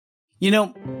You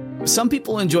know, some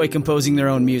people enjoy composing their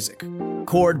own music,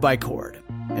 chord by chord,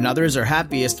 and others are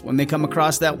happiest when they come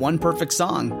across that one perfect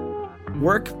song.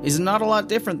 Work is not a lot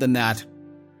different than that.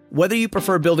 Whether you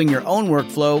prefer building your own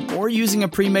workflow or using a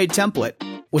pre-made template,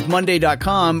 with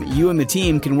Monday.com, you and the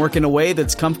team can work in a way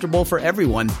that's comfortable for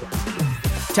everyone.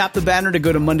 Tap the banner to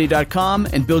go to Monday.com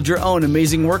and build your own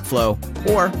amazing workflow,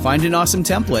 or find an awesome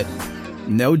template.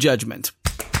 No judgment.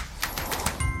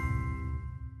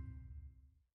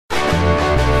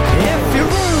 If your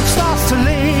roof starts to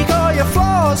leak or your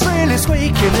floor's really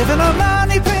squeaky, you live in a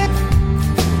money pit.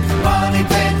 Money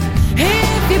pit.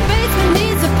 If your basement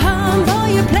needs a pump or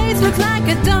your place looks like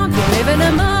a dump, you live in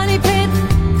a money pit.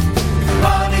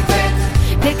 Money pit.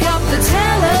 Pick up the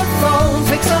telephone,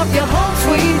 fix up your home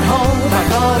sweet home by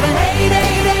calling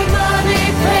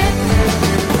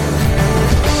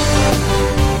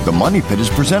 888-MONEY-PIT. The Money Pit is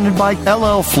presented by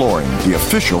LL Flooring, the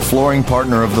official flooring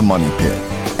partner of the Money Pit,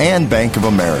 and Bank of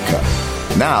America.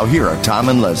 Now, here are Tom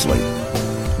and Leslie.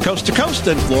 Coast to coast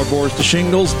and floorboards to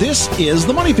shingles, this is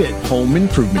the Money Pit Home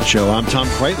Improvement Show. I'm Tom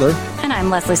Kreitler. And I'm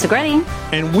Leslie Segretti.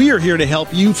 And we are here to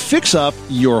help you fix up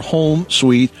your home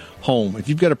sweet home. If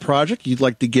you've got a project you'd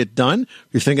like to get done,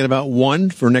 you're thinking about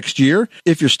one for next year.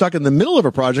 If you're stuck in the middle of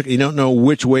a project and you don't know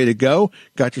which way to go,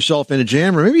 got yourself in a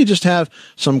jam, or maybe you just have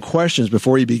some questions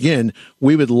before you begin,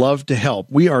 we would love to help.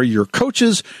 We are your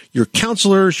coaches, your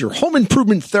counselors, your home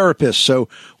improvement therapists. So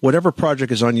whatever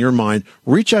project is on your mind,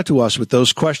 reach out to us with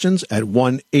those questions at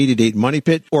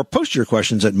 1-888-MONEY-PIT or post your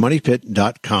questions at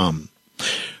moneypit.com.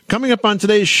 Coming up on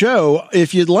today's show,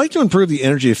 if you'd like to improve the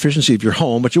energy efficiency of your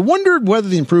home, but you wondered whether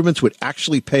the improvements would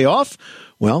actually pay off,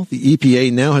 well, the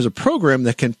EPA now has a program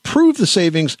that can prove the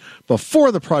savings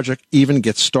before the project even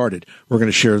gets started. We're going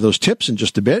to share those tips in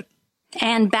just a bit.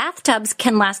 And bathtubs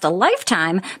can last a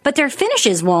lifetime, but their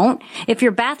finishes won't. If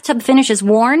your bathtub finish is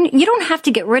worn, you don't have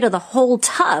to get rid of the whole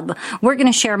tub. We're going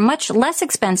to share much less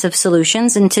expensive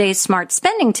solutions in today's smart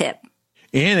spending tip.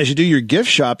 And as you do your gift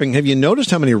shopping, have you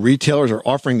noticed how many retailers are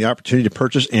offering the opportunity to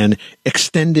purchase an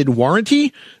extended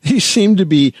warranty? These seem to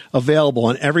be available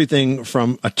on everything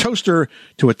from a toaster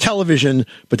to a television,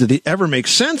 but do they ever make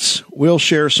sense? We'll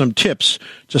share some tips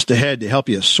just ahead to help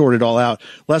you sort it all out.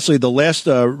 Leslie, the last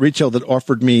retail that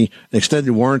offered me an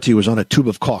extended warranty was on a tube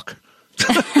of caulk.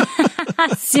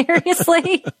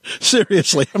 Seriously?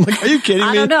 Seriously. I'm like, are you kidding me?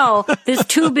 I don't know. This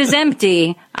tube is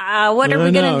empty. What are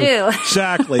we going to do?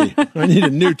 Exactly. I need a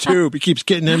new tube. It keeps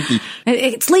getting empty.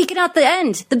 It's leaking out the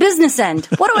end, the business end.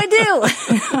 What do I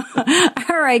do?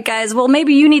 All right, guys. Well,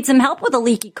 maybe you need some help with a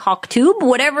leaky caulk tube.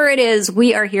 Whatever it is,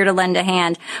 we are here to lend a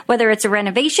hand. Whether it's a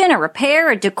renovation, a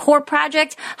repair, a decor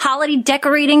project, holiday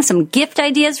decorating, some gift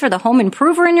ideas for the home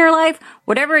improver in your life,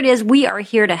 whatever it is, we are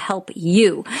here to help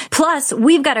you. Plus,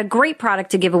 we've got a great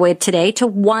product to give away today to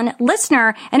one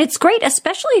listener, and it's great,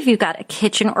 especially if you've got a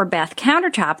kitchen or bath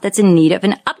countertop that's in need of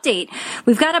an update.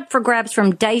 We've got up for grabs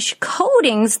from Dyche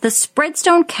Coatings, the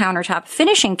Spreadstone Countertop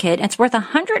Finishing Kit. It's worth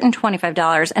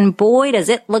 $125, and boy, does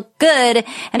it look good,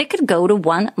 and it could go to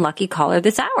one lucky caller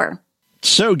this hour.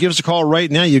 So give us a call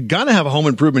right now. You got to have a home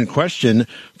improvement question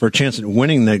for a chance at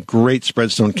winning that great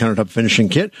Spreadstone Countertop Finishing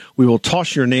Kit. We will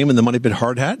toss your name in the Money Pit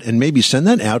hard hat and maybe send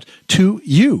that out to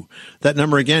you. That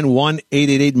number again,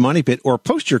 1-888-MONEY-PIT, or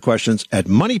post your questions at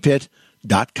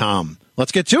moneypit.com.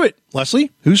 Let's get to it.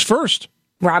 Leslie, who's first?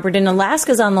 Robert in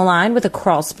Alaska is on the line with a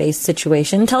crawl space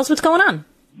situation. Tell us what's going on.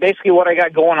 Basically what I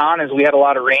got going on is we had a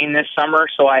lot of rain this summer,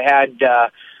 so I had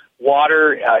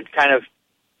water kind of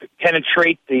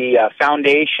penetrate the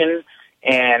foundation,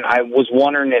 and I was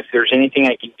wondering if there's anything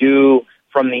I could do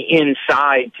from the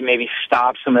inside to maybe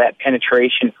stop some of that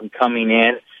penetration from coming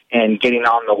in and getting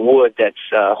on the wood that's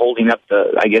holding up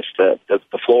the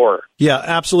floor. Yeah,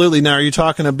 absolutely. Now, are you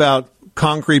talking about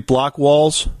concrete block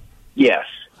walls? Yes.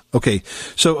 Okay,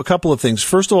 so a couple of things.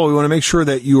 First of all, we want to make sure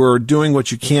that you are doing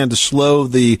what you can to slow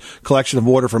the collection of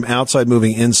water from outside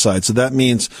moving inside. So that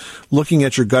means looking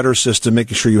at your gutter system,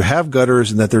 making sure you have gutters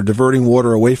and that they're diverting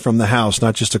water away from the house,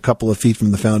 not just a couple of feet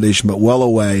from the foundation, but well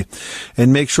away.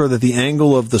 And make sure that the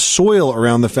angle of the soil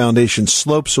around the foundation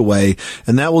slopes away,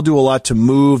 and that will do a lot to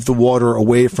move the water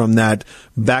away from that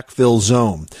backfill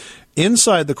zone.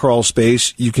 Inside the crawl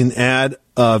space, you can add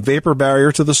a vapor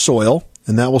barrier to the soil,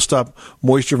 and that will stop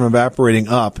moisture from evaporating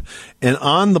up. And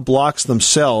on the blocks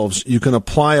themselves, you can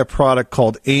apply a product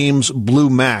called Ames Blue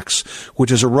Max,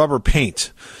 which is a rubber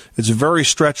paint. It's very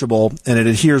stretchable, and it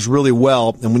adheres really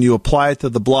well. And when you apply it to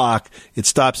the block, it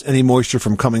stops any moisture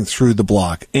from coming through the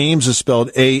block. Ames is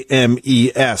spelled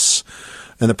A-M-E-S.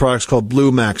 And the product's called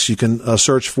Blue Max. You can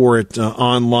search for it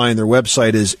online. Their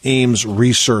website is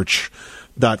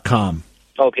amesresearch.com.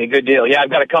 Okay, good deal. Yeah, I've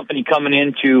got a company coming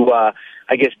in to,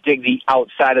 I guess, dig the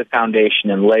outside of the foundation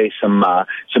and lay some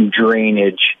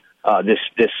drainage this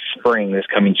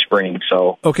coming spring.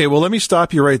 So. Okay, well, let me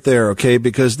stop you right there, okay,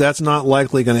 because that's not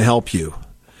likely going to help you,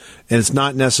 and it's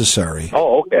not necessary.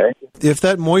 Oh, okay. If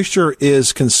that moisture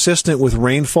is consistent with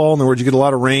rainfall, in other words, you get a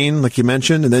lot of rain, like you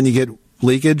mentioned, and then you get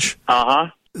leakage,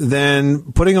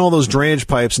 then putting all those drainage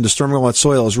pipes and disturbing all that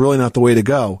soil is really not the way to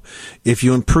go. If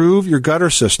you improve your gutter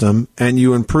system and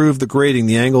you improve the grading,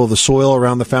 the angle of the soil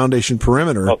around the foundation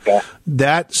perimeter,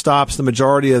 that stops the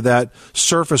majority of that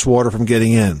surface water from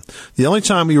getting in. The only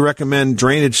time we recommend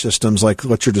drainage systems like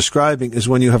what you're describing is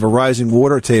when you have a rising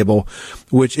water table,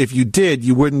 which if you did,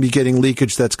 you wouldn't be getting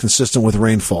leakage that's consistent with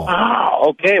rainfall.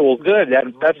 Oh, okay. Well, good.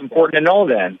 That's important to know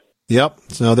then. Yep.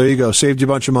 So there you go. Saved you a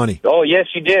bunch of money. Oh, yes,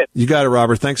 you did. You got it,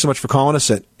 Robert. Thanks so much for calling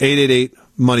us at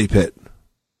 888-MONEY-PIT.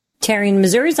 Terri in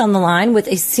Missouri's on the line with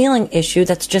a ceiling issue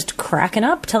that's just cracking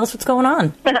up. Tell us what's going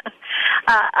on.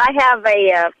 I have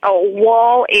a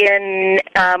wall in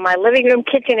my living room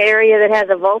kitchen area that has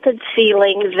a vaulted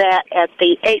ceiling that at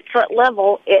the 8-foot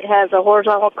level, it has a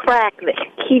horizontal crack that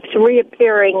keeps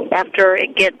reappearing after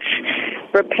it gets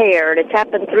repaired. It's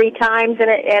happened 3 times, and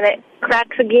it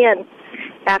cracks again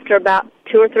after about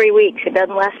 2 or 3 weeks. It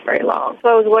doesn't last very long. So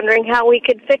I was wondering how we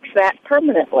could fix that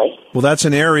permanently. Well, that's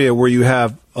an area where you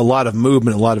have a lot of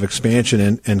movement, a lot of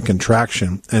expansion and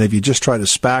contraction. And if you just try to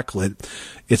spackle it,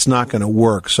 it's not going to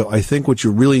work. So I think what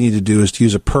you really need to do is to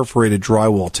use a perforated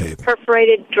drywall tape.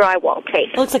 Perforated drywall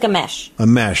tape. It looks like a mesh. A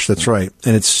mesh, that's right.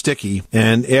 And it's sticky.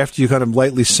 And after you kind of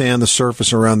lightly sand the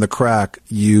surface around the crack,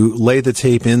 you lay the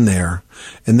tape in there,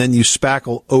 and then you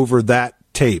spackle over that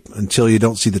tape until you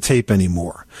don't see the tape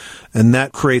anymore. And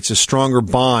that creates a stronger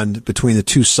bond between the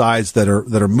two sides that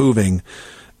are moving,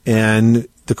 and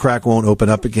the crack won't open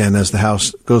up again as the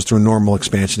house goes through normal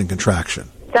expansion and contraction.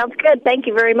 Sounds good. Thank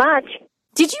you very much.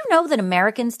 Did you know that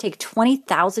Americans take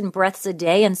 20,000 breaths a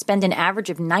day and spend an average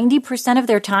of 90% of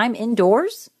their time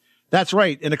indoors? That's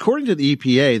right. And according to the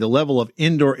EPA, the level of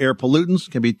indoor air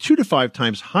pollutants can be 2 to 5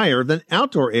 times higher than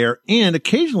outdoor air, and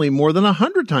occasionally more than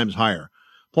 100 times higher.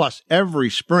 Plus, every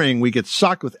spring we get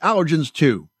socked with allergens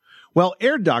too. Well,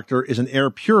 Air Doctor is an air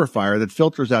purifier that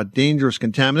filters out dangerous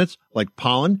contaminants like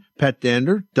pollen, pet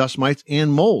dander, dust mites,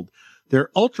 and mold. Their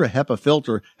Ultra HEPA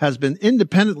filter has been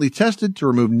independently tested to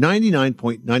remove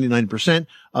 99.99%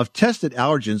 of tested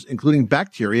allergens, including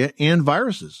bacteria and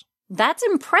viruses. That's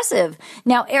impressive.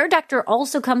 Now, Air Doctor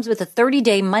also comes with a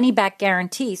 30-day money-back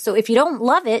guarantee, so if you don't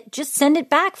love it, just send it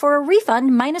back for a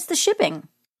refund minus the shipping.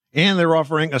 And they're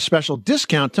offering a special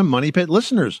discount to Money Pit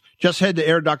listeners. Just head to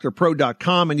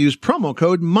airdoctorpro.com and use promo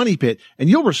code MONEYPIT, and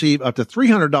you'll receive up to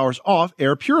 $300 off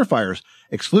air purifiers.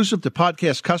 Exclusive to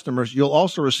podcast customers, you'll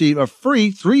also receive a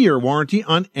free 3-year warranty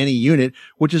on any unit,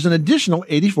 which is an additional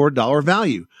 $84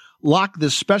 value. Lock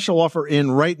this special offer in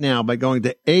right now by going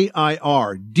to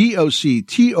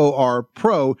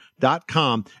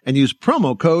airdoctorpro.com and use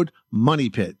promo code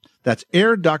MONEYPIT. That's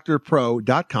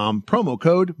airdoctorpro.com, promo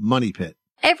code MONEYPIT.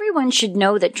 Everyone should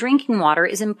know that drinking water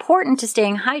is important to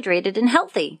staying hydrated and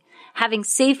healthy. Having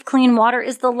safe, clean water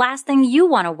is the last thing you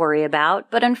want to worry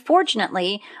about, but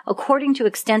unfortunately, according to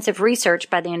extensive research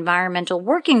by the Environmental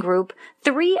Working Group,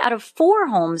 3 out of 4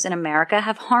 homes in America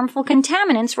have harmful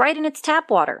contaminants right in its tap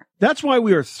water. That's why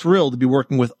we are thrilled to be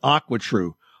working with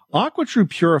AquaTrue. AquaTrue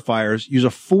purifiers use a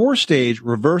 4-stage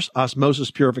reverse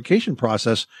osmosis purification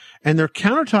process, and their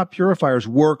countertop purifiers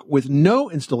work with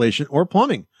no installation or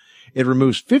plumbing. It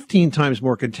removes 15 times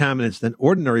more contaminants than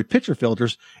ordinary pitcher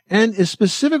filters and is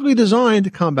specifically designed to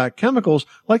combat chemicals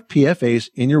like PFAS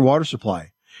in your water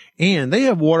supply. And they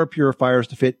have water purifiers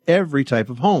to fit every type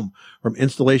of home, from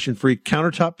installation-free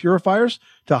countertop purifiers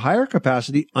to higher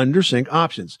capacity under-sink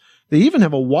options. They even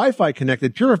have a Wi-Fi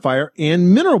connected purifier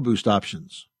and mineral boost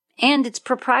options. And its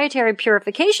proprietary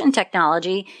purification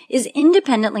technology is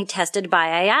independently tested by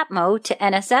IAPMO to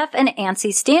NSF and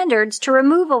ANSI standards to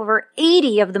remove over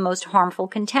 80 of the most harmful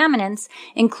contaminants,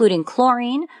 including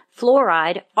chlorine,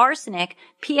 fluoride, arsenic,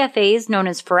 PFAs known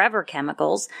as forever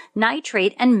chemicals,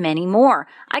 nitrate, and many more.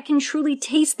 I can truly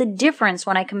taste the difference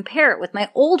when I compare it with my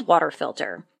old water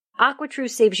filter. AquaTrue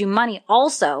saves you money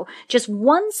also. Just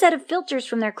one set of filters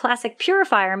from their classic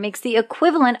purifier makes the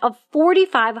equivalent of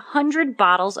 4,500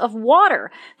 bottles of water.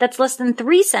 That's less than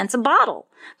 3 cents a bottle.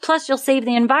 Plus, you'll save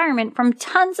the environment from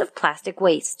tons of plastic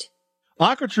waste.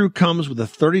 AquaTrue comes with a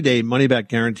 30-day money-back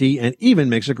guarantee and even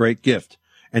makes a great gift.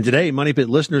 And today, Money Pit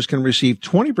listeners can receive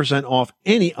 20% off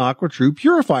any AquaTrue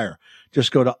purifier.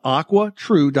 Just go to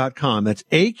aquatrue.com. That's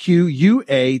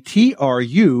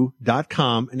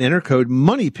AQUATRU.com and enter code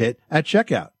MONEYPIT at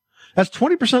checkout. That's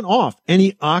 20% off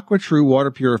any AquaTrue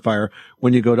water purifier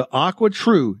when you go to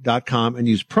aquatrue.com and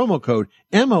use promo code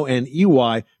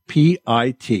MONEYPIT.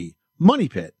 Money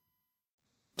Pit.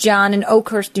 John in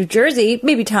Oakhurst, New Jersey,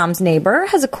 maybe Tom's neighbor,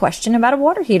 has a question about a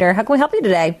water heater. How can we help you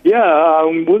today? Yeah,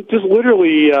 we just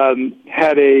literally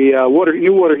had a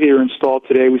new water heater installed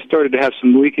today. We started to have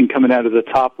some leaking coming out of the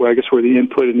top, where I guess where the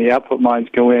input and the output lines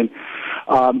go in.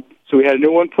 So we had a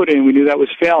new one put in. We knew that was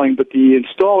failing, but the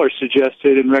installer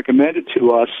suggested and recommended to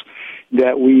us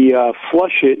that we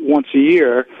flush it once a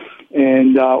year.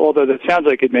 And although that sounds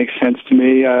like it makes sense to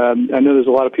me, I know there's a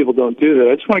lot of people don't do that.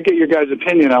 I just want to get your guys'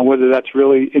 opinion on whether that's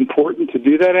really important to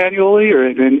do that annually,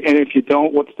 and if you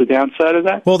don't, what's the downside of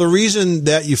that? Well, the reason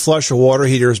that you flush a water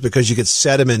heater is because you get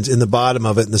sediment in the bottom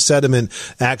of it, and the sediment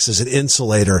acts as an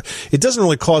insulator. It doesn't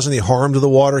really cause any harm to the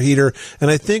water heater, and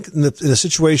I think in a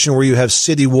situation where you have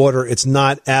city water, it's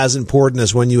not as important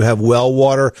as when you have well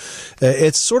water.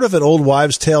 It's sort of an old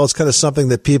wives' tale. It's kind of something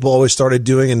that people always started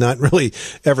doing and not really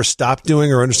ever stopped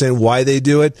doing or understand why they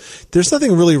do it. There's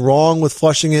nothing really wrong with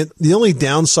flushing it. The only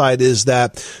downside is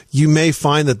that you may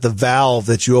find that the valve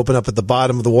that you open up at the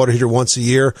bottom of the water heater once a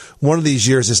year, one of these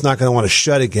years it's not going to want to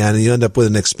shut again, and you end up with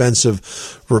an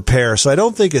expensive repair. So I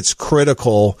don't think it's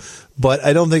critical, but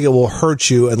I don't think it will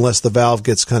hurt you unless the valve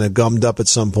gets kind of gummed up at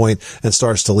some point and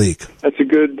starts to leak. That's a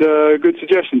good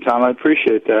suggestion, Tom. I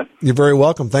appreciate that. You're very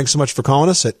welcome. Thanks so much for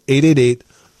calling us at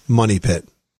 888-MONEY-PIT.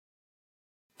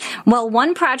 Well,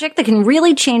 one project that can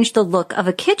really change the look of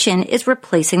a kitchen is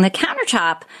replacing the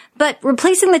countertop. But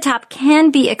replacing the top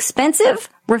can be expensive.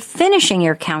 Refinishing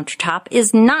your countertop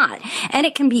is not. And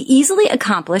it can be easily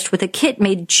accomplished with a kit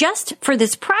made just for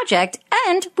this project,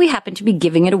 and we happen to be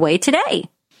giving it away today.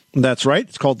 That's right.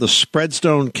 It's called the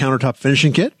Spreadstone Countertop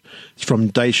Finishing Kit. It's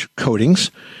from Dyche Coatings.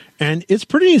 And it's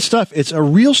pretty neat stuff. It's a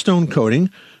real stone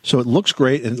coating, so it looks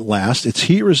great and it lasts. It's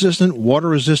heat resistant, water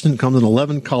resistant, comes in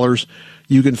 11 colors.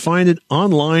 You can find it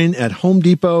online at Home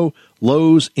Depot,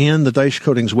 Lowe's, and the Dyche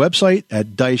Coatings website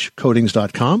at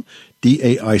dychecoatings.com,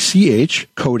 D-A-I-C-H,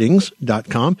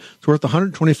 coatings.com. It's worth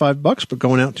 $125, but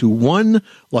going out to one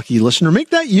lucky listener. Make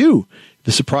that you. If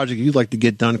this is a project you'd like to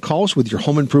get done, call us with your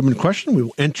home improvement question. We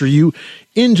will enter you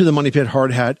into the Money Pit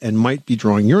Hard Hat and might be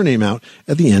drawing your name out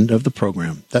at the end of the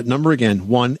program. That number again,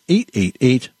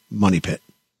 1-888-MONEY-PIT.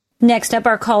 Next up,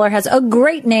 our caller has a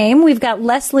great name. We've got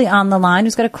Leslie on the line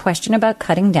who's got a question about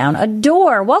cutting down a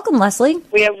door. Welcome, Leslie.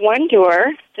 We have one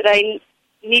door that I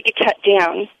need to cut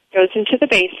down. Goes into the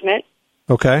basement.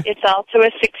 Okay. It's also a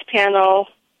 6-panel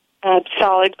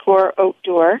solid core oak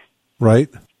door. Right.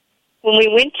 When we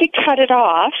went to cut it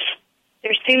off,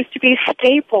 there seems to be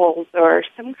staples or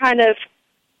some kind of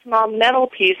small metal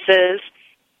pieces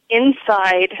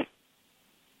inside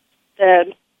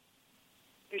there's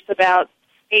about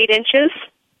 8 inches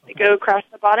that go across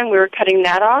the bottom. We were cutting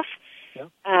that off,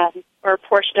 or a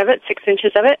portion of it, 6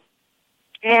 inches of it,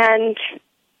 and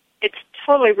it's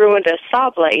totally ruined a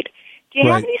saw blade. Do you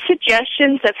have any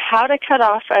suggestions of how to cut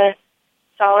off a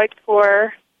solid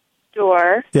core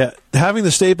door? Yeah, having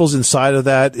the staples inside of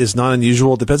that is not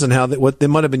unusual. It depends on what they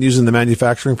might have been using in the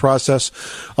manufacturing process.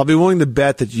 I'll be willing to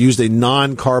bet that you used a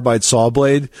non-carbide saw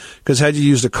blade, because had you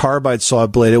used a carbide saw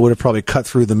blade, it would have probably cut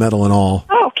through the metal and all.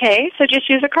 Oh, okay, so just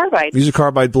use a carbide. Use a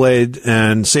carbide blade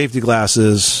and safety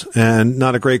glasses, and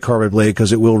not a great carbide blade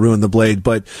because it will ruin the blade,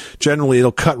 but generally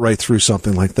it'll cut right through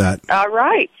something like that. All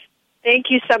right.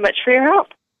 Thank you so much for your help.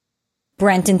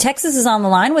 Brent in Texas is on the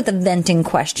line with a venting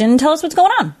question. Tell us what's going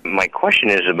on. My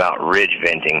question is about ridge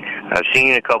venting. I've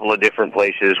seen a couple of different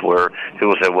places where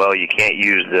people say, well, you can't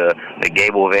use the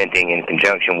gable venting in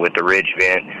conjunction with the ridge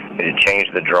vent. It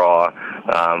changed the draw.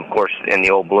 Of course, in the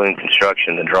old balloon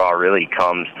construction, the draw really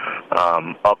comes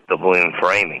up the balloon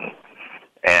framing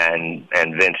and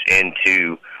vents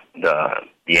into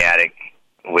the attic,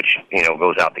 which,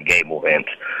 goes out the gable vents.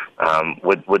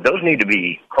 Would those need to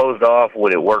be closed off?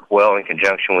 Would it work well in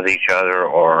conjunction with each other,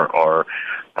 or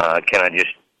can I just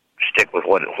stick with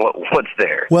what's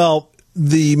there? Well,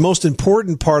 the most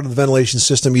important part of the ventilation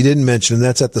system you didn't mention, and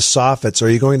that's at the soffits. Are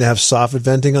you going to have soffit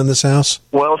venting on this house?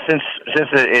 Well, since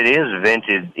it is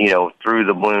vented, through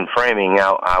the balloon framing,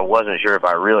 I wasn't sure if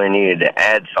I really needed to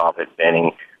add soffit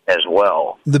venting as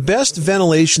well. The best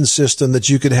ventilation system that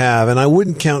you could have, and I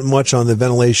wouldn't count much on the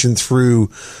ventilation through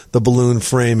the balloon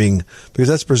framing, because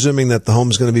that's presuming that the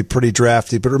home is going to be pretty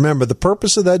drafty. But remember, the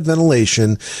purpose of that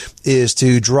ventilation is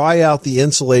to dry out the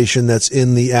insulation that's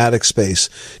in the attic space.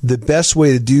 The best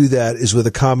way to do that is with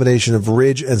a combination of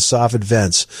ridge and soffit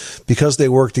vents, because they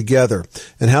work together.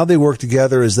 And how they work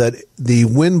together is that the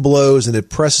wind blows and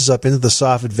it presses up into the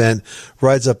soffit vent,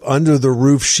 rides up under the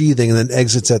roof sheathing, and then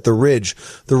exits at the ridge.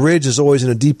 The ridge is always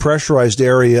in a depressurized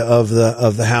area of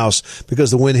the house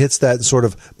because the wind hits that and sort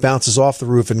of bounces off the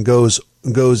roof and goes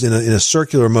in a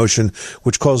circular motion,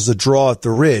 which causes a draw at the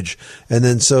ridge. And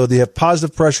then so they have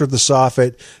positive pressure at the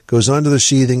soffit, goes under the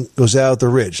sheathing, goes out the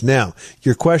ridge. Now,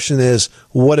 your question is,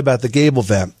 what about the gable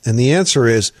vent? And the answer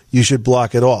is you should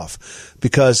block it off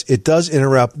because it does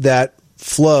interrupt that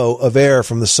flow of air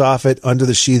from the soffit under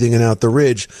the sheathing and out the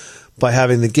ridge. By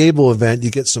having the gable vent, you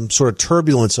get some sort of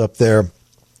turbulence up there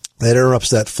that interrupts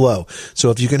that flow.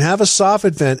 So if you can have a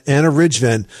soffit vent and a ridge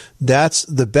vent, that's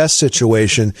the best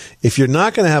situation. If you're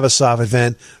not going to have a soffit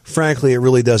vent, frankly, it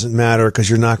really doesn't matter because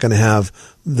you're not going to have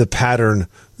the pattern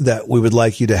that we would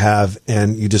like you to have,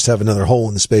 and you just have another hole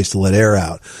in the space to let air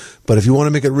out. But if you want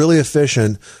to make it really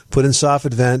efficient, put in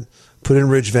soffit vent, put in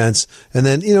ridge vents, and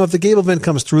then, if the gable vent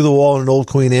comes through the wall in an old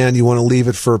Queen Anne, you want to leave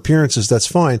it for appearances, that's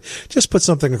fine. Just put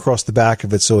something across the back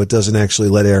of it so it doesn't actually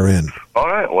let air in. All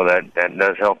right. Well, that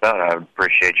does help out. I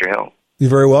appreciate your help.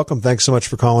 You're very welcome. Thanks so much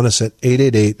for calling us at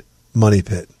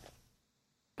 888-MONEY-PIT.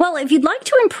 Well, if you'd like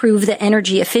to improve the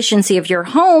energy efficiency of your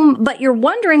home, but you're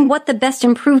wondering what the best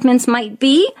improvements might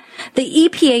be, the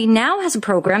EPA now has a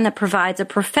program that provides a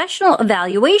professional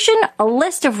evaluation, a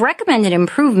list of recommended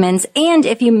improvements, and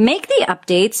if you make the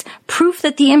updates, proof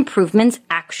that the improvements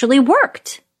actually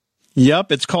worked.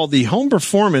 Yep, it's called the Home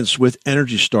Performance with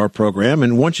Energy Star program,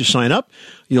 and once you sign up,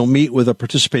 you'll meet with a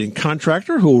participating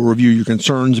contractor who will review your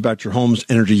concerns about your home's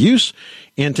energy use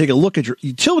and take a look at your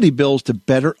utility bills to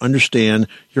better understand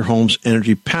your home's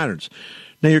energy patterns.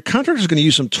 Now, your contractor is going to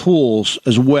use some tools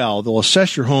as well. They'll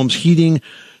assess your home's heating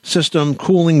system,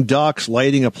 cooling ducts,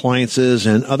 lighting, appliances,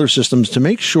 and other systems to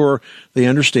make sure they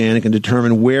understand and can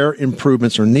determine where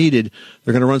improvements are needed.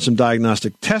 They're going to run some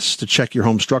diagnostic tests to check your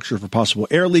home structure for possible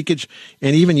air leakage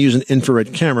and even use an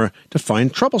infrared camera to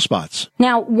find trouble spots.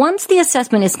 Now, once the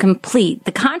assessment is complete,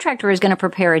 the contractor is going to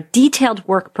prepare a detailed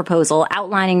work proposal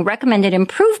outlining recommended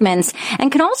improvements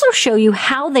and can also show you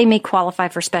how they may qualify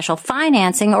for special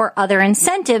financing or other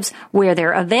incentives where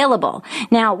they're available.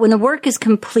 Now, when the work is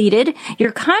completed,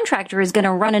 your contractor is going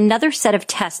to run another set of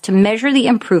tests to measure the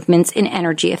improvements in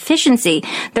energy efficiency.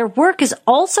 Their work is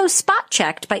also spot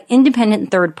checked by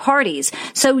independent third parties.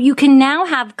 So you can now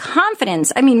have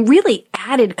confidence, really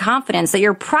added confidence that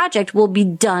your project will be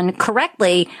done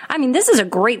correctly. This is a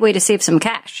great way to save some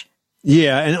cash.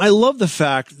 Yeah, and I love the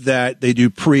fact that they do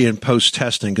pre and post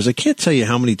testing because I can't tell you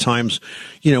how many times,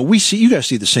 we see, you guys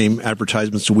see the same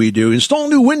advertisements we do. Install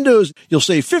new windows, you'll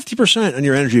save 50% on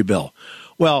your energy bill.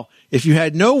 Well, if you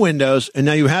had no windows and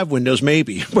now you have windows,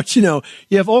 maybe. But, you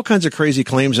have all kinds of crazy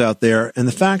claims out there. And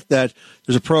the fact that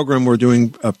there's a program we're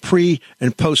doing a pre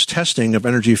and post testing of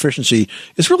energy efficiency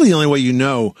is really the only way you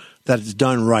know that it's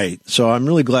done right. So I'm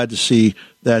really glad to see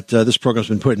that this program's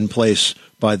been put in place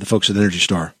by the folks at Energy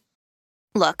Star.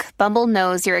 Look, Bumble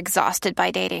knows you're exhausted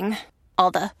by dating.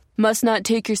 All the must not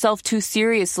take yourself too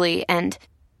seriously and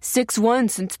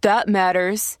 6'1" since that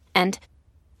matters. And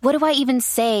what do I even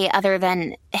say other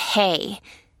than, hey?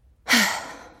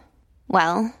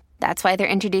 Well, that's why they're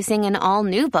introducing an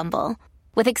all-new Bumble,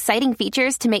 with exciting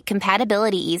features to make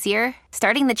compatibility easier,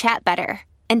 starting the chat better,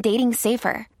 and dating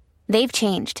safer. They've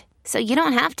changed, so you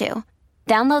don't have to.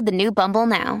 Download the new Bumble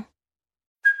now.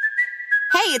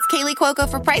 Hey, it's Kaylee Cuoco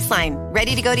for Priceline.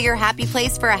 Ready to go to your happy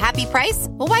place for a happy price?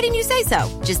 Well, why didn't you say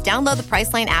so? Just download the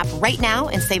Priceline app right now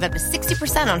and save up to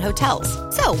 60% on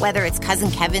hotels. So whether it's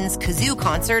Cousin Kevin's Kazoo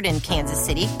Concert in Kansas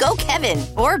City, go Kevin,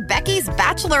 or Becky's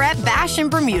Bachelorette Bash in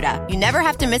Bermuda, you never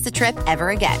have to miss a trip ever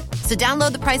again. So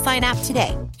download the Priceline app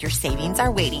today. Your savings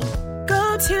are waiting.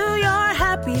 Go to your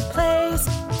happy place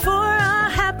for a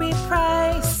happy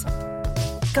price.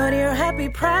 Go to your happy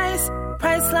price,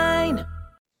 Priceline.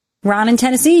 Ron in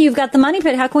Tennessee, you've got the Money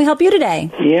Pit. How can we help you today?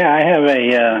 Yeah, I have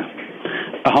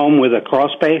a home with a crawl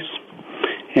space,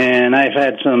 and I've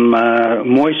had some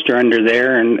moisture under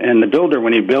there, and the builder,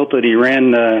 when he built it, he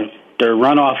ran the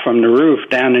runoff from the roof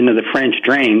down into the French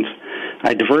drains.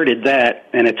 I diverted that,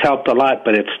 and it's helped a lot,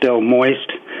 but it's still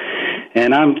moist.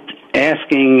 And I'm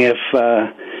asking if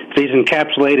these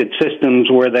encapsulated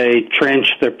systems where they trench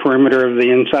the perimeter of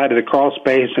the inside of the crawl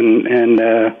space and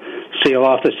seal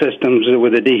off the systems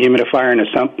with a dehumidifier and a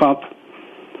sump pump,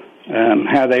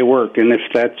 how they work, and if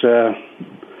that's a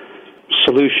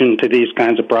solution to these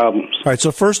kinds of problems. All right,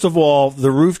 so first of all,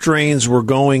 the roof drains were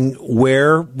going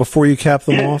where before you capped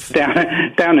them off?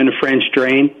 Down in the French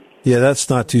drain. Yeah, that's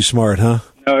not too smart, huh?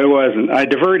 No, it wasn't. I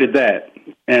diverted that,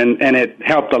 and it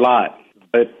helped a lot.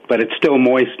 But it's still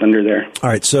moist under there. All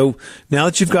right, so now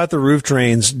that you've got the roof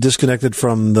drains disconnected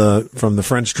from the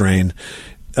French drain,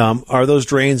 are those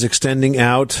drains extending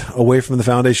out away from the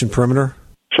foundation perimeter?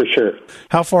 For sure.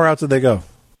 How far out did they go?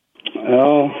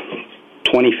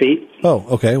 20 feet. Oh,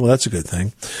 okay. Well, that's a good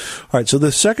thing. All right. So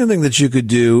the second thing that you could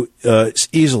do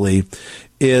easily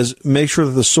is make sure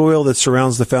that the soil that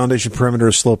surrounds the foundation perimeter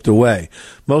is sloped away.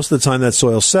 Most of the time that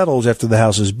soil settles after the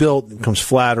house is built, it becomes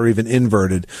flat or even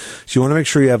inverted. So you want to make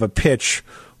sure you have a pitch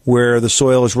where the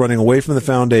soil is running away from the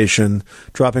foundation,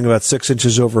 dropping about 6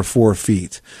 inches over 4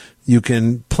 feet. You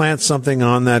can plant something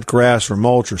on that grass or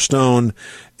mulch or stone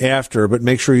after, but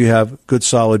make sure you have good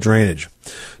solid drainage.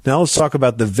 Now let's talk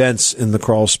about the vents in the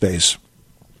crawl space.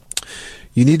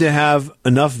 You need to have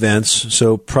enough vents,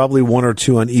 so probably 1 or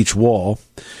 2 on each wall.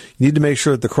 You need to make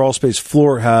sure that the crawl space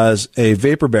floor has a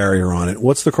vapor barrier on it.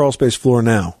 What's the crawl space floor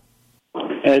now?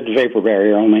 It's vapor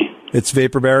barrier only. It's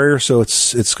vapor barrier, so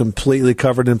it's completely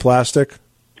covered in plastic?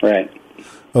 Right.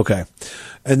 Okay.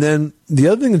 And then the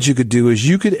other thing that you could do is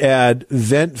you could add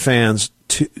vent fans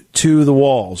to the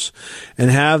walls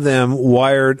and have them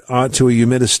wired onto a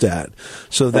humidistat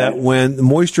so that when the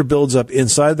moisture builds up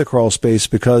inside the crawl space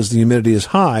because the humidity is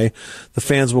high, the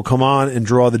fans will come on and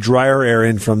draw the drier air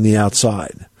in from the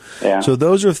outside. Yeah. So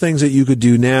those are things that you could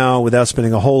do now without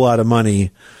spending a whole lot of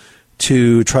money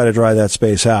to try to dry that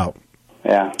space out.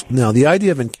 Yeah. Now, the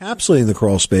idea of encapsulating the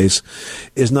crawl space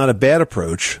is not a bad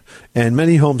approach, and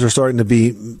many homes are starting to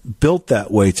be built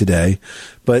that way today,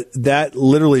 but that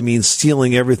literally means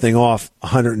sealing everything off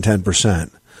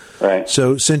 110%. Right.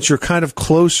 So since you're kind of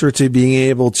closer to being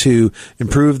able to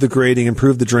improve the grading,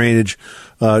 improve the drainage,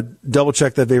 double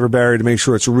check that vapor barrier to make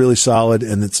sure it's really solid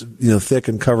and it's thick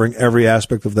and covering every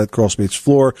aspect of that crawl space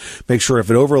floor. Make sure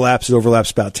if it overlaps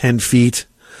about 10 feet.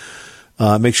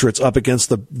 Make sure it's up against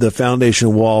the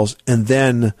foundation walls, and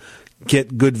then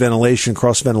get good ventilation,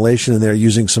 cross ventilation in there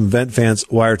using some vent fans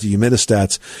wired to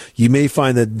humidistats. You may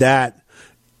find that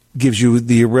gives you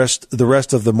the rest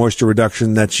of the moisture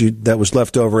reduction that was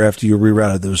left over after you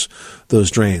rerouted those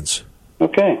drains.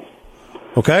 Okay.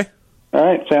 Okay? All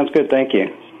right. Sounds good. Thank you.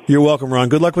 You're welcome, Ron.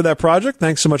 Good luck with that project.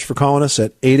 Thanks so much for calling us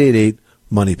at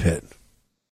 888-MONEY-PIT.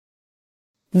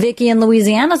 Vicki in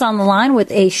Louisiana is on the line with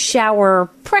a shower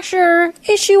pressure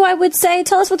issue, I would say.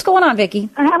 Tell us what's going on, Vicki.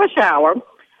 I have a shower,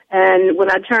 and when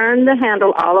I turn the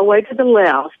handle all the way to the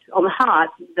left on the hot,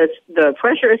 the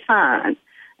pressure is fine.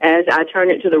 As I turn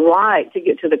it to the right to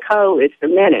get to the cold, it's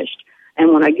diminished.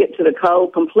 And when I get to the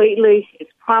cold completely,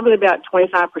 it's probably about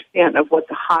 25% of what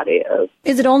the hot is.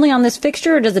 Is it only on this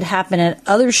fixture, or does it happen at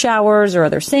other showers or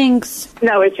other sinks?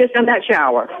 No, it's just on that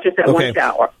shower, just that one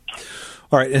shower.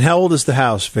 All right, and how old is the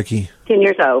house, Vicki? 10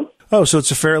 years old. Oh, so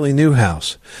it's a fairly new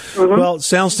house. Mm-hmm. Well, it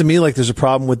sounds to me like there's a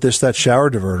problem with that shower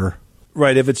diverter.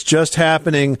 Right, if it's just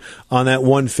happening on that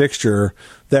one fixture,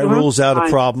 that rules out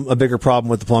a bigger problem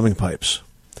with the plumbing pipes.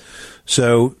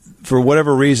 So for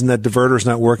whatever reason that diverter is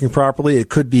not working properly, it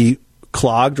could be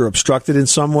clogged or obstructed in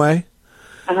some way.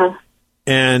 Uh-huh.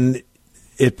 And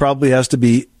it probably has to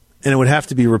be, and it would have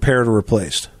to be repaired or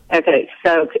replaced. Okay,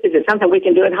 so is it something we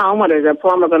can do at home, or is a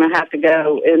plumber going to have to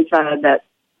go inside that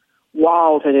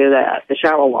wall to do that, the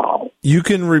shower wall? You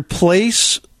can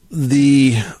replace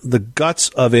the guts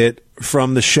of it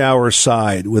from the shower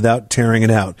side without tearing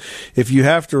it out. If you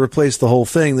have to replace the whole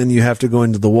thing, then you have to go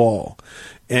into the wall.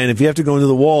 And if you have to go into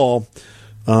the wall,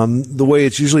 the way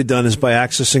it's usually done is by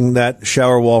accessing that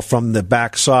shower wall from the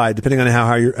back side, depending on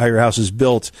how your house is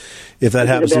built. If that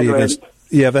happens to be against...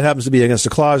 Yeah, if it happens to be against a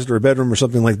closet or a bedroom or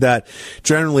something like that,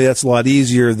 generally that's a lot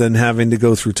easier than having to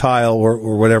go through tile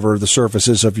or whatever the surface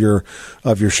is of your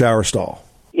shower stall.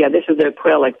 Yeah, this is the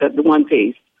acrylic, the one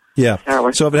piece. Yeah.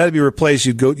 Shower. So if it had to be replaced,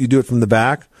 you do it from the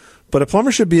back, but a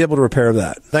plumber should be able to repair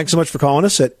that. Thanks so much for calling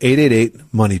us at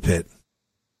 888-MONEY-PIT.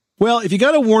 Well, if you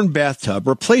got a worn bathtub,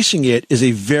 replacing it is a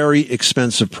very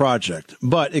expensive project,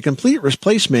 but a complete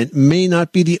replacement may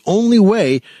not be the only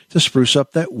way to spruce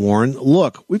up that worn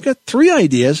look. We've got 3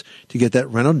 ideas to get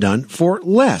that reno done for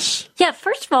less. Yeah,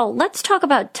 first of all, let's talk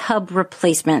about tub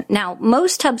replacement. Now,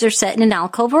 most tubs are set in an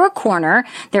alcove or a corner.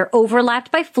 They're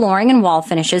overlapped by flooring and wall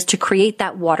finishes to create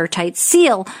that watertight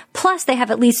seal. Plus, they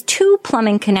have at least 2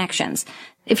 plumbing connections.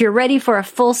 If you're ready for a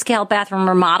full-scale bathroom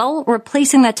remodel,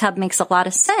 replacing that tub makes a lot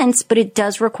of sense, but it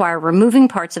does require removing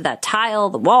parts of that tile,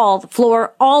 the wall, the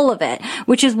floor, all of it,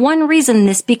 which is one reason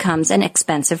this becomes an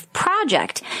expensive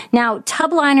project. Now,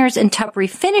 tub liners and tub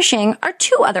refinishing are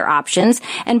 2 other options,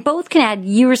 and both can add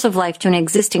years of life to an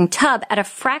existing tub at a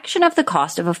fraction of the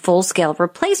cost of a full-scale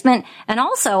replacement, and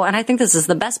also, and I think this is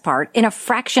the best part, in a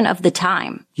fraction of the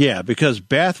time. Yeah, because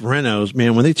bath renos,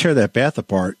 man, when they tear that bath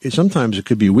apart, sometimes it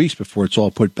could be weeks before it's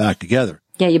all put back together.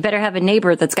 Yeah, you better have a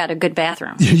neighbor that's got a good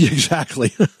bathroom.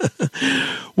 Exactly.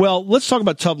 Well, let's talk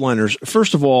about tub liners.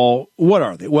 First of all, what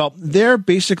are they? Well, they're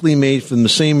basically made from the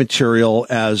same material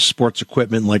as sports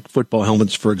equipment like football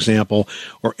helmets, for example,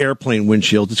 or airplane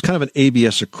windshields. It's kind of an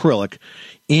ABS acrylic.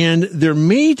 And they're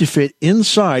made to fit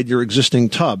inside your existing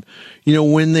tub. You know,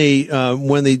 when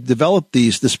they develop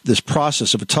this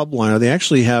process of a tub liner, they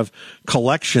actually have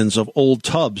collections of old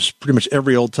tubs, pretty much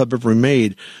every old tub ever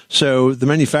made. So the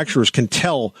manufacturers can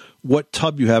tell what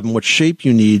tub you have and what shape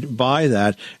you need by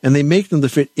that, and they make them to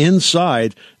fit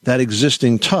inside that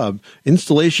existing tub.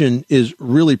 Installation is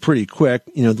really pretty quick.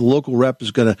 You know, the local rep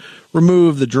is going to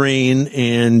remove the drain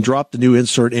and drop the new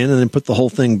insert in and then put the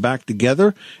whole thing back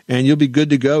together, and you'll be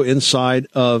good to go inside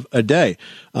of a day.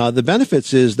 The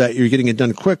benefits is that you're getting it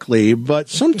done quickly, but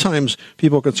sometimes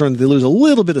people are concerned that they lose a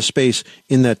little bit of space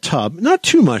in that tub. Not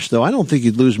too much, though. I don't think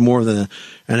you'd lose more than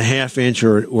a half inch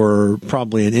or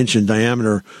probably an inch in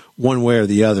diameter one way or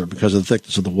the other because of the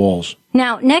thickness of the walls.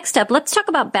 Now, next up, let's talk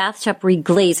about bathtub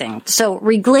reglazing. So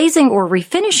reglazing or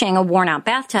refinishing a worn-out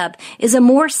bathtub is a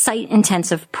more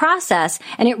site-intensive process,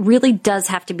 and it really does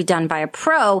have to be done by a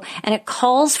pro, and it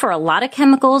calls for a lot of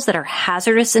chemicals that are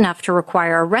hazardous enough to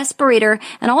require a respirator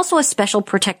and also a special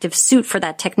protective suit for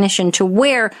that technician to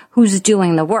wear who's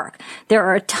doing the work. There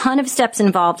are a ton of steps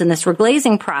involved in this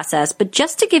reglazing process, but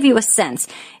just to give you a sense,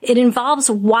 it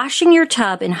involves washing your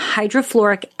tub in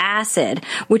hydrofluoric acid,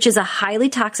 which is a highly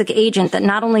toxic agent that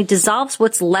not only dissolves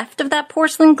what's left of that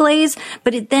porcelain glaze,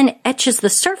 but it then etches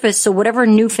the surface so whatever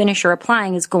new finish you're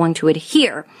applying is going to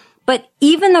adhere. But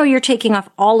even though you're taking off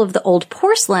all of the old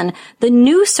porcelain, the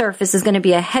new surface is going to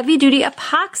be a heavy-duty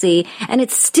epoxy, and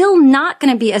it's still not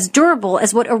going to be as durable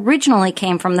as what originally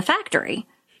came from the factory.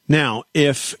 Now,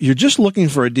 if you're just looking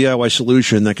for a DIY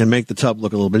solution that can make the tub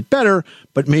look a little bit better,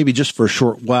 but maybe just for a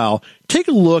short while, take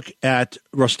a look at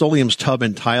Rust-Oleum's tub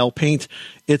and tile paint.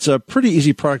 It's a pretty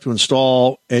easy product to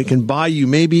install. It can buy you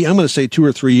maybe, I'm going to say 2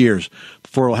 or 3 years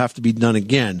before it'll have to be done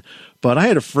again. But I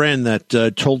had a friend that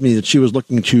told me that she was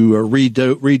looking to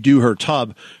redo her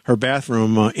tub, her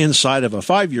bathroom, inside of a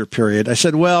 5-year period. I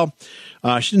said, well,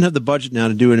 she didn't have the budget now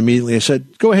to do it immediately. I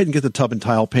said, go ahead and get the tub and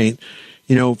tile paint.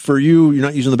 You know, for you, you're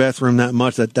not using the bathroom that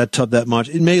much, that tub that much.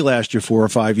 It may last you 4 or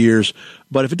 5 years,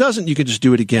 but if it doesn't, you can just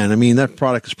do it again. I mean, that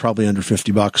product is probably under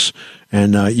 $50,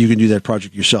 and you can do that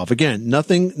project yourself. Again,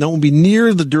 nothing will be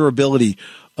near the durability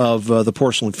of the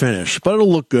porcelain finish, but it'll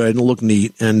look good and it'll look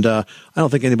neat. And I don't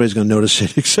think anybody's going to notice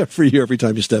it except for you every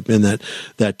time you step in that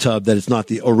tub, that it's not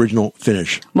the original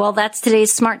finish. Well, that's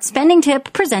today's smart spending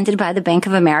tip presented by the Bank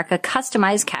of America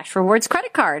Customized Cash Rewards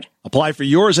credit card. Apply for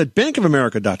yours at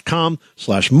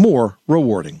bankofamerica.com/more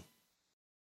rewarding.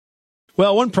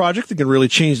 Well, one project that can really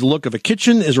change the look of a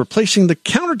kitchen is replacing the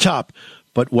countertop.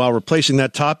 But while replacing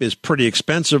that top is pretty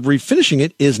expensive, refinishing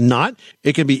it is not.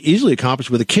 It can be easily accomplished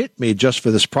with a kit made just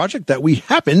for this project that we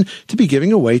happen to be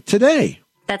giving away today.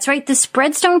 That's right, the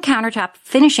Spreadstone Countertop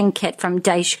Finishing Kit from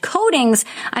Dyche Coatings.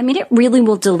 I mean, it really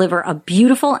will deliver a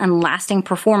beautiful and lasting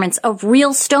performance of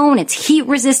real stone. It's heat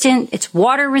resistant, it's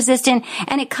water resistant,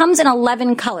 and it comes in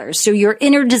 11 colors, so your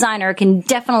inner designer can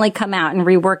definitely come out and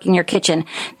rework in your kitchen.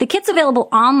 The kit's available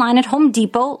online at Home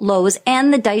Depot, Lowe's,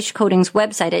 and the Dyche Coatings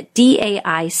website at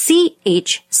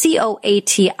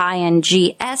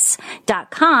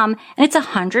DAICHCOATINGS.com, and it's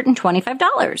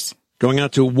 $125. Going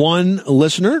out to one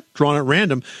listener, drawn at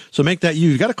random. So make that you.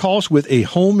 You've got to call us with a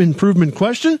home improvement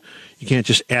question. You can't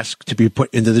just ask to be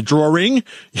put into the drawing.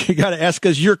 You got to ask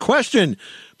us your question,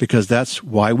 because that's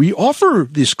why we offer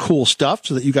this cool stuff,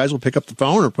 so that you guys will pick up the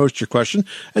phone or post your question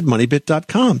at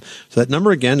moneybit.com. So that number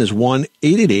again is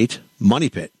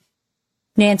 1-888-MONEYPIT.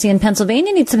 Nancy in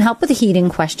Pennsylvania needs some help with a heating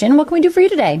question. What can we do for you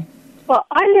today? Well,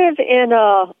 I live in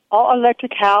a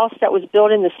all-electric house that was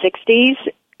built in the 60s.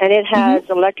 And it has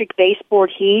electric baseboard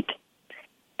heat,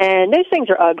 and those things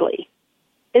are ugly.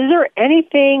 Is there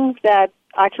anything that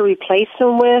I can replace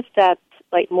them with that's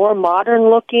like more modern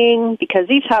looking? Because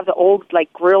these have the old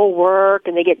like grill work,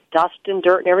 and they get dust and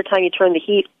dirt, and every time you turn the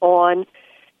heat on,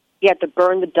 you have to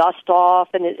burn the dust off,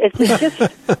 and it's just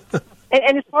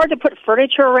and it's hard to put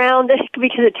furniture around it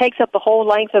because it takes up the whole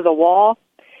length of the wall.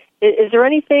 Is there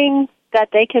anything that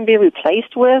they can be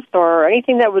replaced with, or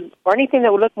anything that would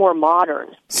look more modern?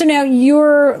 So now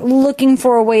you're looking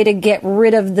for a way to get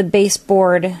rid of the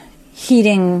baseboard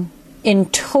heating in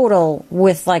total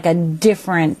with like a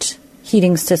different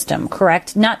heating system,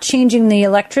 correct? Not changing the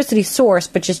electricity source,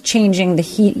 but just changing the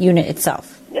heat unit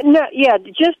itself. No, yeah,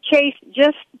 just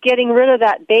getting rid of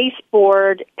that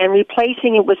baseboard and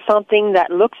replacing it with something that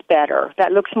looks better,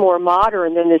 that looks more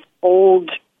modern than this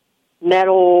old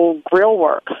metal grill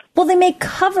work. Well, they make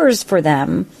covers for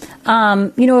them.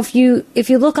 If you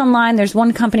look online, there's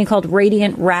one company called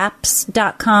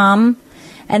RadiantWraps.com,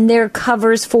 and they're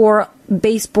covers for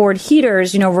baseboard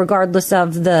heaters, regardless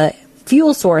of the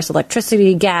fuel source,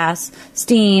 electricity, gas,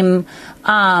 steam,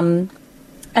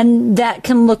 and that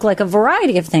can look like a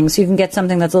variety of things. So you can get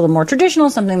something that's a little more traditional,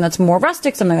 something that's more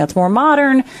rustic, something that's more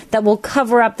modern, that will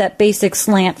cover up that basic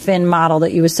slant fin model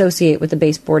that you associate with the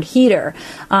baseboard heater.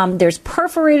 There's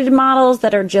perforated models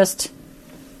that are just,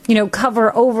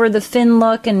 cover over the fin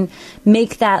look and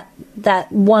make that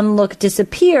one look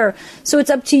disappear. So it's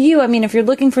up to you. I mean, if you're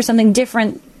looking for something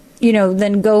different,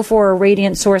 then go for a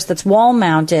radiant source that's wall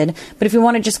mounted. But if you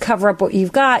want to just cover up what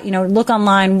you've got, look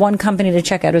online. One company to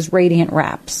check out is Radiant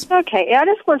Wraps. Okay, I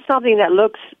just want something that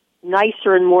looks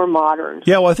nicer and more modern.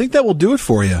 Yeah, well, I think that will do it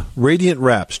for you. Radiant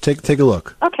Wraps. Take a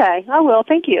look. Okay, I will.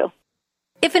 Thank you.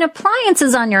 If an appliance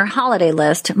is on your holiday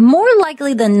list, more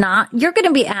likely than not, you're going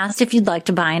to be asked if you'd like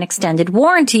to buy an extended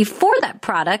warranty for that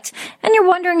product, and you're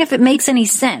wondering if it makes any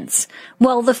sense.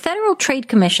 Well, the Federal Trade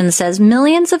Commission says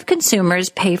millions of consumers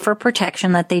pay for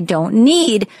protection that they don't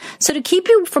need. So to keep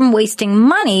you from wasting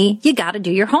money, you got to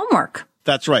do your homework.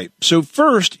 That's right. So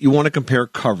first, you want to compare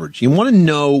coverage. You want to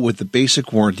know what the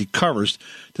basic warranty covers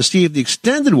to see if the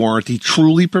extended warranty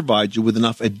truly provides you with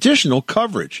enough additional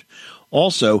coverage.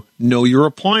 Also, know your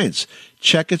appliance.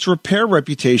 Check its repair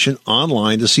reputation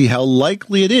online to see how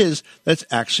likely it is that's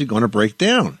actually going to break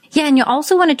down. Yeah, and you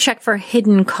also want to check for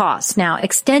hidden costs. Now,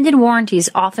 extended warranties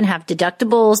often have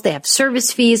deductibles, they have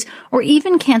service fees, or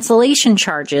even cancellation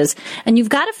charges. And you've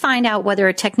got to find out whether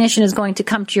a technician is going to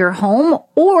come to your home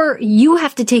or you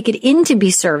have to take it in to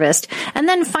be serviced, and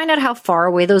then find out how far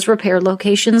away those repair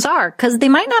locations are, because they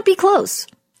might not be close.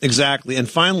 Exactly. And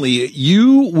finally,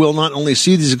 you will not only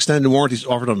see these extended warranties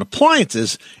offered on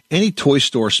appliances, any toy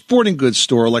store, sporting goods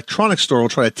store, electronics store will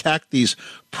try to tack these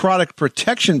product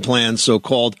protection plans,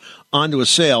 so-called, onto a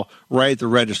sale right at the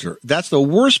register. That's the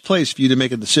worst place for you to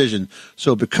make a decision.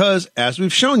 So because, as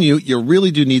we've shown you, you really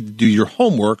do need to do your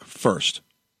homework first.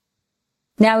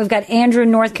 Now we've got Andrew in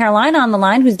North Carolina on the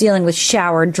line who's dealing with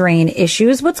shower drain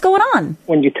issues. What's going on?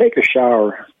 When you take a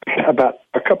shower, about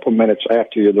a couple minutes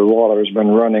after the water has been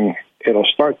running, it'll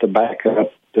start to back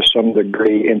up to some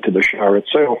degree into the shower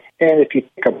itself. And if you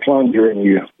take a plunger and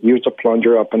you use the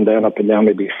plunger up and down,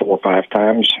 maybe 4 or 5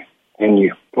 times, and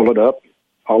you pull it up,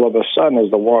 all of a sudden as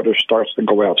the water starts to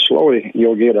go out slowly,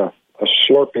 you'll get a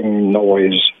slurping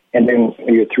noise, and then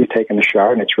you're through taking the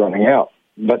shower and it's running out.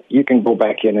 But you can go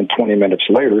back in 20 minutes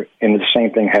later, and the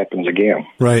same thing happens again.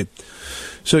 Right.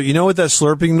 So you know what that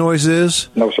slurping noise is?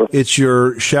 No, sir. It's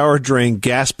your shower drain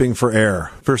gasping for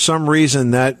air. For some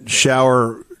reason, that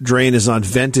shower drain is not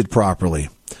vented properly.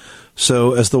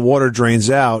 So as the water drains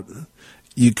out,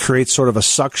 you create sort of a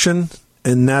suction,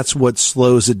 and that's what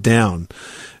slows it down.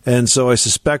 And so I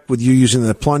suspect with you using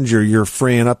the plunger, you're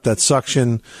freeing up that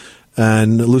suction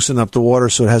and loosening up the water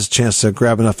so it has a chance to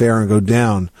grab enough air and go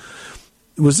down.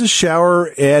 Was this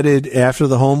shower added after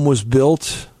the home was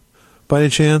built, by any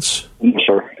chance? No,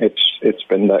 sir. It's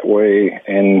been that way,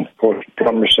 and of course, the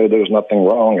plumber said there was nothing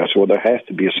wrong. I said, well, there has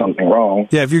to be something wrong.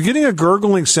 Yeah, if you're getting a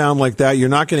gurgling sound like that, you're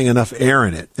not getting enough air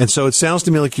in it. And so it sounds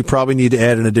to me like you probably need to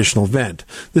add an additional vent.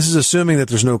 This is assuming that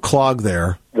there's no clog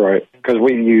there. Right, because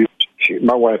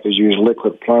my wife has used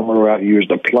liquid plumber. I've used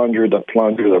the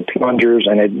plungers,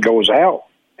 and it goes out.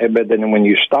 But then when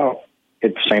you stop,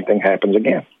 the same thing happens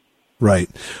again.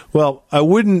 Right. Well, I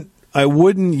wouldn't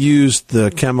use the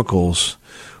chemicals.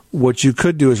 What you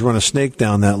could do is run a snake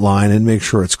down that line and make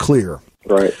sure it's clear.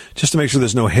 Right. Just to make sure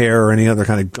there's no hair or any other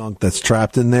kind of gunk that's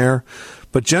trapped in there.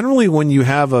 But generally, when you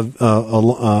have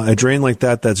a drain like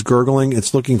that that's gurgling,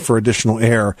 it's looking for additional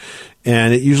air,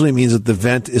 and it usually means that the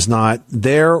vent is not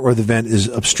there or the vent is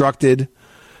obstructed.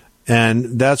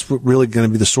 And that's really going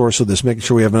to be the source of this, making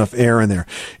sure we have enough air in there.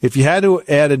 If you had to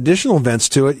add additional vents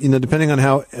to it, depending on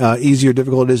how easy or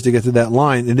difficult it is to get to that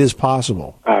line, it is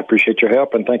possible. I appreciate your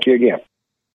help, and thank you again.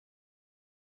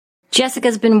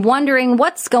 Jessica's been wondering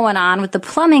what's going on with the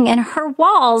plumbing in her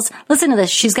walls. Listen to this.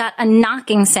 She's got a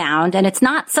knocking sound, and it's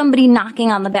not somebody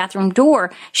knocking on the bathroom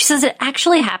door. She says it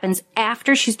actually happens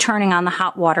after she's turning on the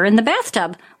hot water in the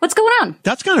bathtub. What's going on?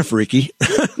 That's kind of freaky.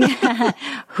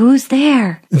 Who's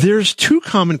there? There's 2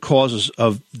 common causes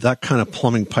of that kind of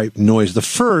plumbing pipe noise. The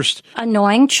first...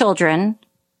 annoying children.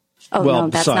 Oh, well, no,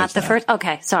 that's not the first.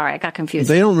 Okay, sorry, I got confused.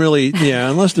 They don't really,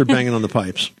 unless they're banging on the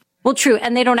pipes. Well, true,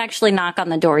 and they don't actually knock on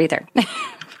the door either.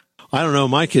 I don't know.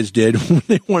 My kids did. When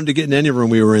they wanted to get in any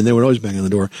room we were in, they would always bang on the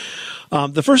door.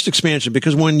 The first expansion,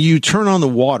 because when you turn on the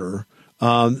water,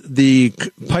 the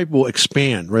pipe will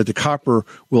expand, right? The copper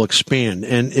will expand.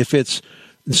 And if it's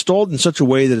installed in such a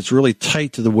way that it's really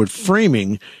tight to the wood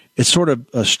framing, it sort of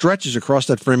stretches across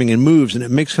that framing and moves, and it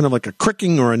makes kind of like a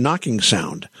cricking or a knocking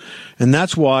sound. And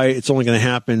that's why it's only going to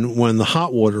happen when the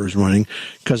hot water is running,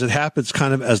 because it happens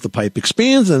kind of as the pipe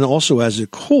expands and also as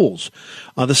it cools.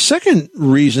 The second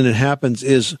reason it happens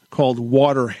is called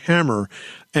water hammer.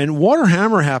 And water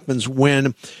hammer happens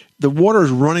when the water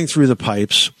is running through the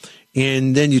pipes,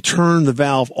 and then you turn the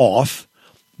valve off,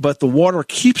 but the water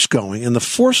keeps going, and the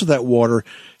force of that water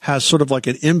has sort of like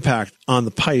an impact on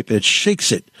the pipe. It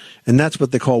shakes it, and that's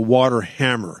what they call water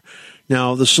hammer.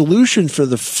 Now, the solution for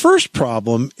the first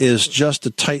problem is just to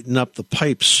tighten up the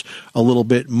pipes a little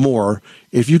bit more.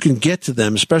 If you can get to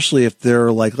them, especially if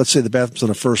they're like, let's say the bathroom's on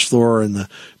the first floor and the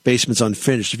basement's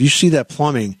unfinished. If you see that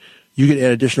plumbing, you can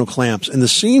add additional clamps. And the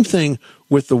same thing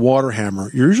with the water hammer.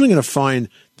 You're usually going to find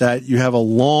that you have a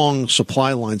long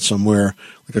supply line somewhere,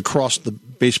 like across the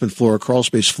basement floor,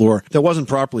 crawlspace floor, that wasn't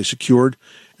properly secured.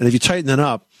 And if you tighten it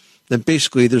up, then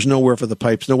basically there's nowhere for the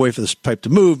pipes, no way for this pipe to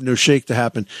move, no shake to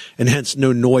happen, and hence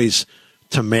no noise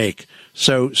to make.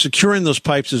 So securing those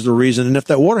pipes is the reason. And if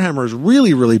that water hammer is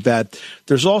really, really bad,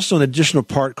 there's also an additional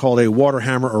part called a water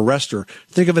hammer arrestor.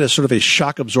 Think of it as sort of a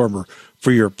shock absorber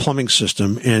for your plumbing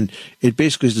system. And it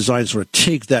basically is designed to sort of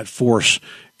take that force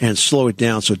and slow it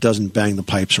down so it doesn't bang the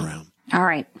pipes around. All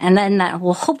right. And then that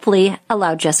will hopefully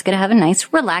allow Jessica to have a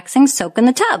nice, relaxing soak in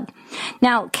the tub.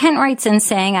 Now, Kent writes in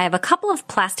saying, I have a couple of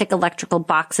plastic electrical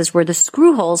boxes where the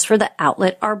screw holes for the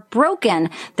outlet are broken.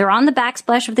 They're on the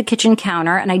backsplash of the kitchen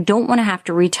counter, and I don't want to have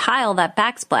to retile that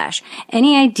backsplash.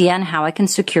 Any idea on how I can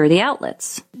secure the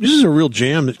outlets? This is a real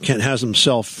jam that Kent has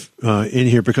himself in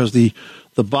here, because the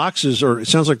boxes are, it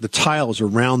sounds like the tile is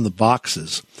around the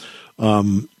boxes.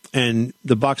 And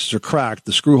the boxes are cracked,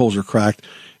 the screw holes are cracked.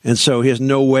 And so he has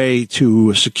no way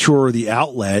to secure the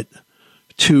outlet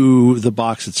to the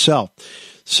box itself.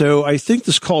 So I think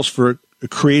this calls for a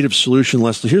creative solution,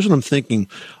 Leslie. Here's what I'm thinking.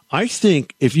 I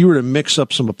think if you were to mix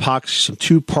up some epoxy, some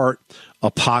two-part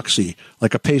epoxy,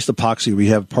 like a paste epoxy, we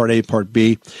have part A, part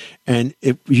B, and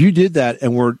if you did that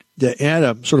and were to add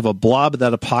a sort of a blob of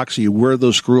that epoxy where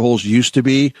those screw holes used to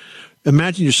be,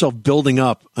 imagine yourself building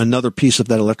up another piece of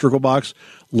that electrical box,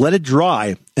 let it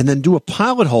dry, and then do a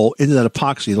pilot hole into that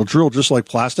epoxy. It'll drill just like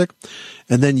plastic,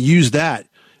 and then use that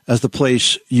as the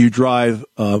place you drive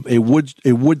a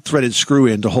wood threaded screw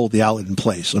in to hold the outlet in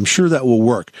place. I'm sure that will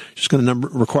work. Just going to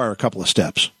require a couple of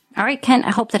steps. All right, Kent,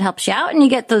 I hope that helps you out and you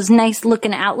get those nice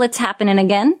looking outlets happening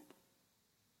again.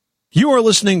 You are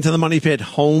listening to the Money Pit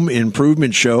Home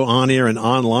Improvement Show on air and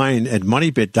online at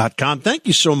MoneyPit.com. Thank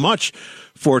you so much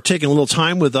for taking a little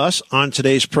time with us on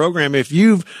today's program. If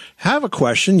you have a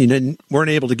question you weren't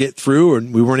able to get through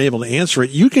and we weren't able to answer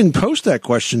it, you can post that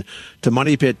question to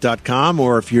MoneyPit.com.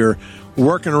 Or if you're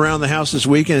working around the house this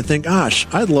weekend and think, gosh,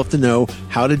 I'd love to know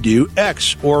how to do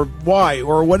X or Y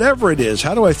or whatever it is.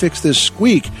 How do I fix this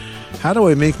squeak? How do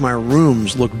I make my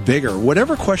rooms look bigger?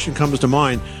 Whatever question comes to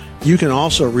mind, you can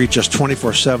also reach us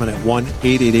 24/7 at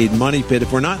 1-888-MONEY-PIT.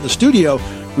 If we're not in the studio,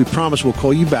 we promise we'll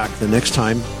call you back the next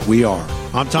time we are.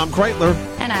 I'm Tom Kreitler.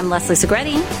 And I'm Leslie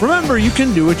Segretti. Remember, you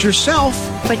can do it yourself,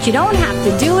 but you don't have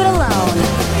to do it alone.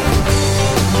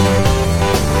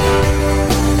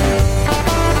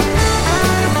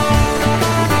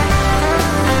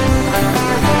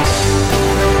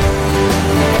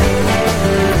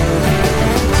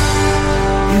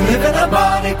 You live in a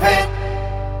money pit.